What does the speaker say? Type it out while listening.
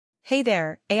Hey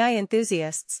there, AI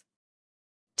enthusiasts!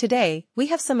 Today, we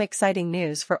have some exciting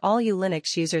news for all you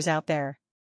Linux users out there.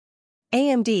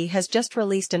 AMD has just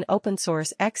released an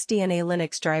open-source XDNA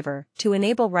Linux driver to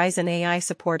enable Ryzen AI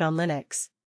support on Linux.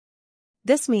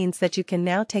 This means that you can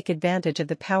now take advantage of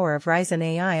the power of Ryzen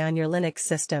AI on your Linux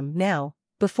system. Now,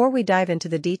 before we dive into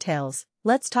the details,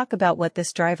 let's talk about what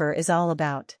this driver is all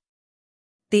about.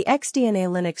 The XDNA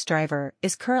Linux driver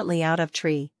is currently out of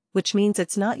tree, which means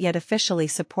it's not yet officially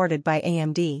supported by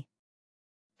AMD.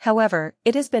 However,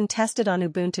 it has been tested on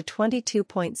Ubuntu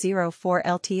 22.04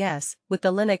 LTS with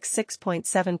the Linux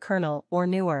 6.7 kernel or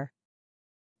newer.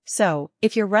 So,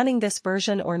 if you're running this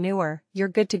version or newer, you're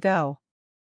good to go.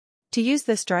 To use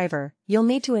this driver, you'll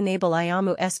need to enable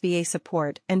IOMMU SVA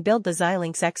support and build the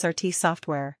Xilinx XRT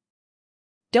software.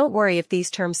 Don't worry if these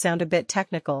terms sound a bit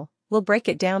technical, we'll break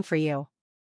it down for you.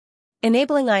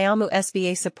 Enabling IOMMU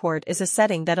SVA support is a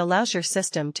setting that allows your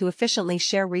system to efficiently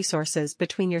share resources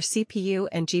between your CPU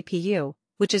and GPU,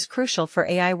 which is crucial for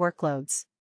AI workloads.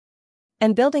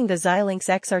 And building the Xilinx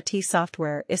XRT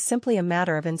software is simply a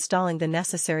matter of installing the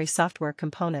necessary software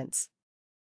components.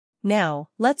 Now,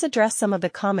 let's address some of the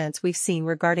comments we've seen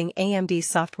regarding AMD's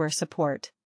software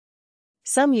support.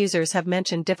 Some users have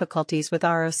mentioned difficulties with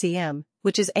ROCm,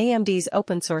 which is AMD's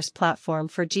open-source platform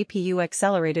for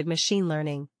GPU-accelerated machine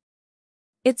learning.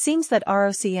 It seems that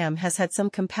ROCm has had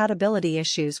some compatibility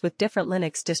issues with different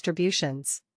Linux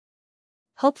distributions.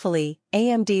 Hopefully,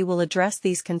 AMD will address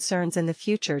these concerns in the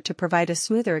future to provide a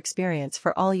smoother experience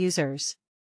for all users.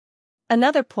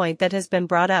 Another point that has been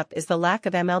brought up is the lack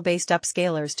of ML-based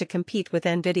upscalers to compete with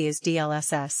Nvidia's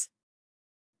DLSS.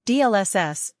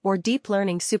 DLSS, or Deep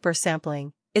Learning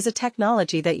Supersampling, is a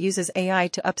technology that uses AI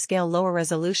to upscale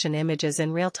lower-resolution images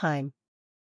in real time.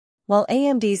 While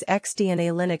AMD's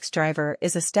XDNA Linux driver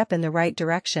is a step in the right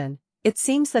direction, it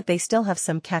seems that they still have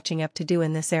some catching up to do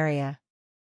in this area.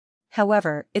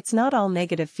 However, it's not all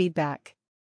negative feedback.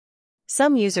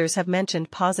 Some users have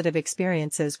mentioned positive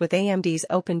experiences with AMD's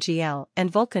OpenGL and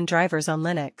Vulkan drivers on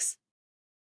Linux.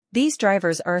 These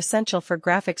drivers are essential for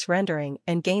graphics rendering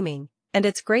and gaming, and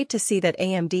it's great to see that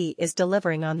AMD is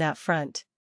delivering on that front.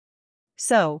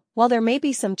 So, while there may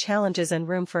be some challenges and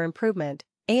room for improvement,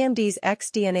 AMD's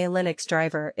XDNA Linux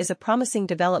driver is a promising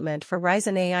development for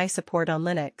Ryzen AI support on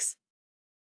Linux.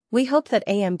 We hope that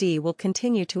AMD will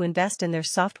continue to invest in their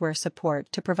software support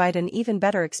to provide an even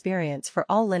better experience for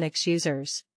all Linux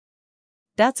users.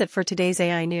 That's it for today's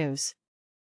AI news.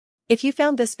 If you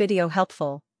found this video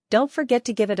helpful, don't forget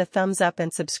to give it a thumbs up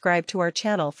and subscribe to our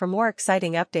channel for more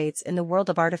exciting updates in the world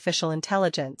of artificial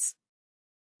intelligence.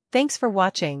 Thanks for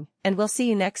watching, and we'll see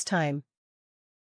you next time.